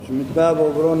متبابا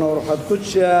وبرونا وروحات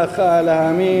قدشة خالها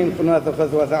امين قناة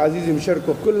وخذوة عزيزي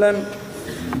مشاركه كلا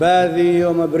باذي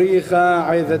يوم بريخة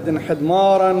عيذة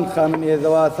حدمارا خامن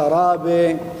ذوات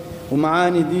رابي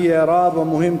ومعاني دي رابا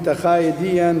مهم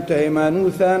تخايديا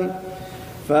تهيمانوثا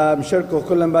فمشاركه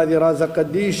كلا باذي رازة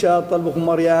قديشة طلبكم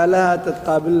مريالها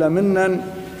تتقابل منا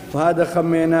وهذا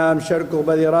خمينا مشاركه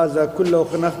باذي رازة كله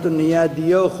خنخت النيات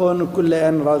ديوخن وكل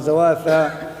ان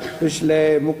رازواثا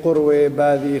إشلي مقروي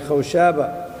باذي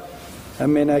خوشابة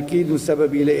أمين أكيد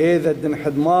مسبب إلى إذا الدن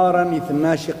حدمارا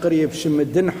يثناشي قريب شم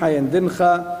الدنحة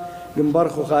يندنخا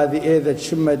جنبرخو هذه إذا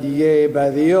تشم ديي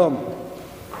باذي يوم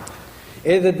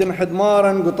إذا الدن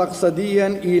حدمارا قطقصديا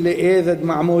إلى إذا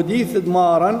معموديث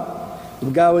دمارا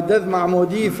بقاودذ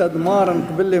معموديث دمارا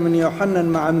قبل من يوحنا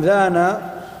مع مذانا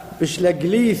بشلا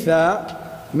قليثا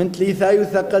من تليثا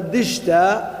يوثا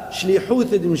قدشتا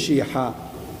شليحوث دمشيحا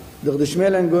دغد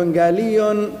شميلا نقول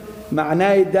قاليون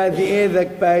معناه داذي إذك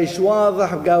بايش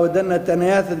واضح قاودنا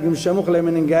تنياثد قمشمخلة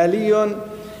من قاليون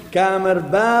كامر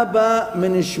بابا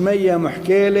من شمية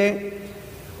محكيلة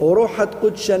وروحت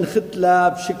قدشا ختلة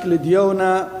بشكل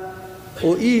ديونا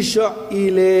وإيشع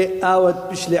إلى آوت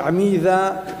بشل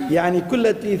عميذة يعني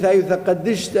كل تليثايثة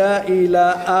قدشتا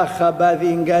إلى آخا باذي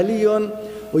إنقاليون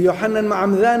ويوحنا مع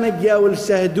مذانك جاول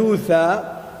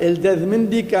سهدوثا الدذ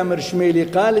مندي كامر شميلي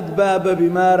قالت بابا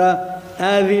بمارة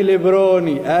هذه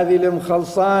لبروني هذه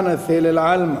لمخلصانة ثيل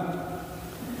العلمة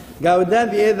قاود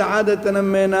هذه إذا عادة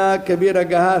نمينا كبيرة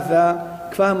قهاثة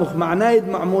كفامخ معنايد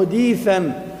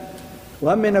معموديثا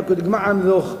وهمنا كنت قمعم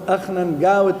ذوخ أخنا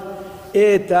قاود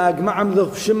إيتا قمعم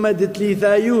ذوخ شمة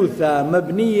تليثا يوثا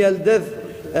مبنية لدث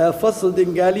فصل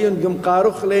دنقاليون قم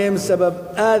قاروخ لهم سبب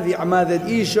هذه عمادة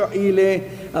إيشو إلي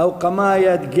أو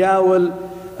قماية قاول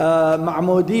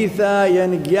معموديثة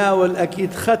يعني قياول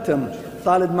أكيد ختم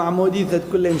طالب معموديثة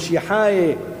كل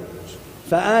مشيحاية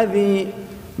فهذه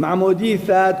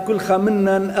معموديثة كل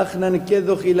خمنا أخنا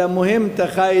كذخ إلى مهم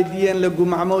تخايديا لقوا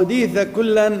معموديثة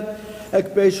كلا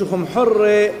أكبيشخم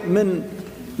حرة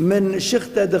من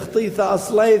شختة دخطيثة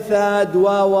أصليثة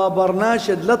دواوة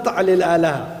برناشد لطع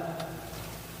للآلهة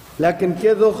لكن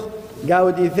كذخ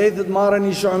قاود إثيث مارن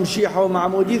يشعو مشيحة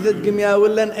ومعموديثة قميا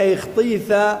ولن أي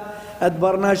خطيثة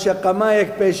أدبرناشا قمايك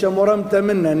بيش مرمت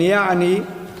منن يعني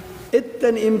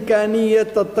اتن إمكانية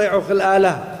تطيعخ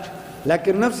الآلهة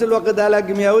لكن نفس الوقت على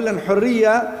قميا ولن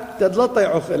حرية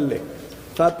تدلطيعخ اللي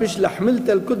فبش لحملت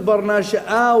الكد برناشا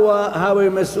آوى هاوي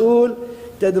مسؤول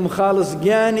تدم خالص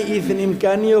جاني إيثن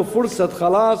إمكانية وفرصة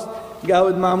خلاص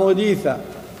قاود معموديثة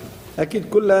أكيد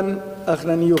كلن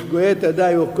أخنا نيوخ قويتا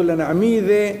دايوخ كلن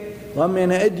عميذة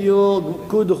ومن أديو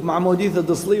كودخ معموديثة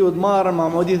دصلي ودمارا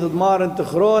معموديثة دمارا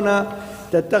تخرونا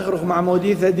تتخرخ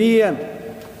معموديثة ديا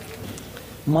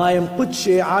ما يمقدش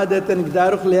عادة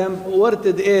قدارخ لهم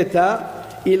ورتد إيتا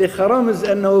إلي خرمز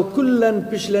أنه كلا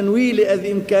بشلن ويلي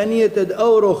أذ إمكانية تد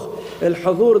أورخ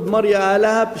الحضور دمريا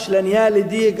آلها بشلن يالي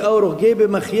ديك أورخ جيب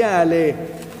مخيالي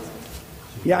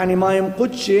يعني ما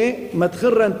يمقدش ما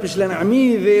تخرن بشلن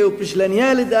عميذة وبشلن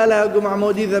يالد آلها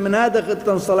معموديثة من هذا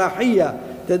خطا صلاحية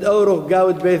تدأورخ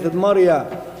قاود بيث مريا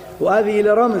وهذه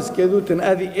إلى رمز كذوتن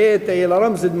هذه إيتا إلى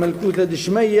رمز ملكوثة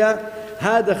دشمية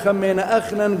هذا خمينا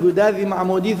أخنا قد هذه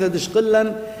معموديثة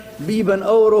دشقلا بيبا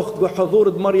أورخ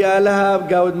بحضور مريا لها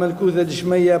قاود ملكوثة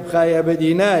دشمية بخايا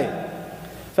بديناي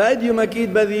فأديوم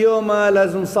أكيد بذي يوم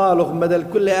لازم صالح بدل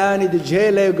كل آني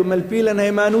دجهيلة يقوم البيلا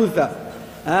هيمانوثة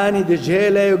آني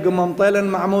دجهيلة يقوم ممطيلا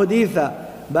معموديثة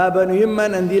بابا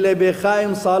يمن أندي لي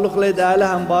بخايم صالح ليد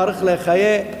آلها مبارخ لي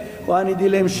خيه وأني دي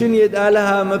لهم شنيد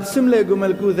آلها مبسم لي قم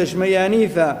الكوثة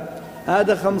شميانيثة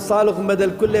هذا خمصالخ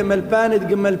بدل كل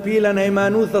ملباند قم البيلان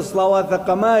هيمانوثة صلواثة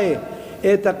قماية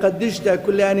إيتا قدشتا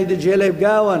كل أني دجيلي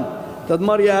بقاون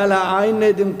تدمر يا آلها عاينة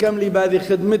دم كملي باذي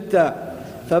خدمتها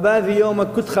فباذي يومك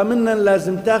كنت خمنا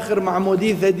لازم تاخر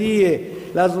معموديثة دي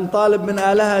لازم طالب من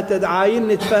آلها تدعاين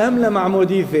نتفهم له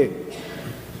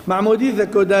معموديثة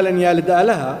كودالا يالد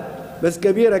آلها بس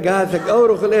كبيرة قهاثك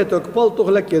أورخ ليتك بلطخ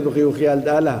لك يذخي وخيال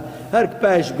دالها هرك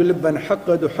باش قلبا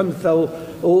حقد وحمثة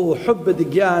وحب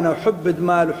دقيانة وحب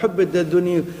مال وحب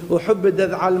الدنيا وحب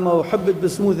علمة وحب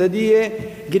بسموثة دي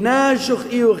قناشخ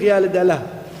إيو خيال دالها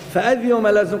فأذيوم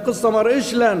لازم قصة مر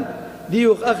إشلن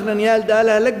ديوخ أخنا نيال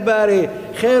دالها لك باري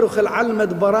خيرخ العلمة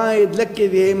برايد لك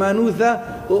ذي هيمانوثة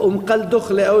ومقل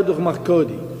دخل أو دخ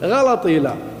مخكودي غلطي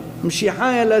لا مشي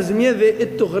حاجة لازم يذي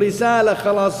اتخ رسالة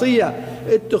خلاصية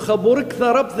اتو خبرك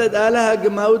ثربثت آلها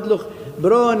قما ودلخ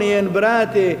بروني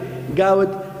براتي قاود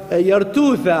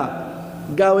يرتوثا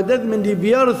قاود اذ من دي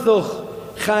بيرثخ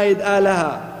خايد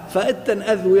آلها فاتن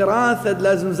اذ وراثة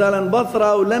لازم زالن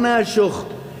بطرة ولنا شخ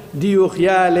ديو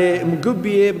خيالي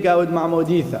مقبية بقاود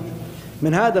معموديثة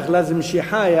من هذا لازم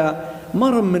شيحايا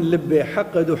مرم من لبه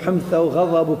حقد وحمثة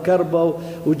وغضب وكربة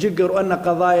وجقر وأن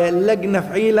قضايا لقنا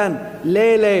فعيلا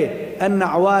ليلة أن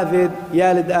عواذد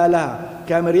يالد آلها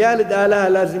كامر يالد آلها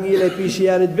لازم يلي بيش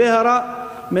يالد بهرة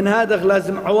من هذا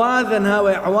لازم عواذن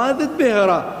هاوي عواذد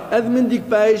بهرة أذ من ديك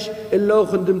بايش اللو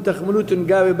خندم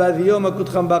تخملوتن قاوي باذي يومك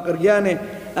كتخن باقرقياني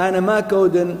أنا ما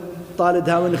كودن طالد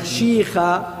هاون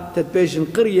خشيخة تتبيشن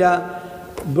قرية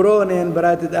برونين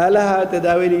براتد آلها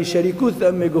تداويلي شريكوث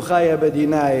أمي قخايا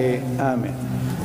بديناي آمين.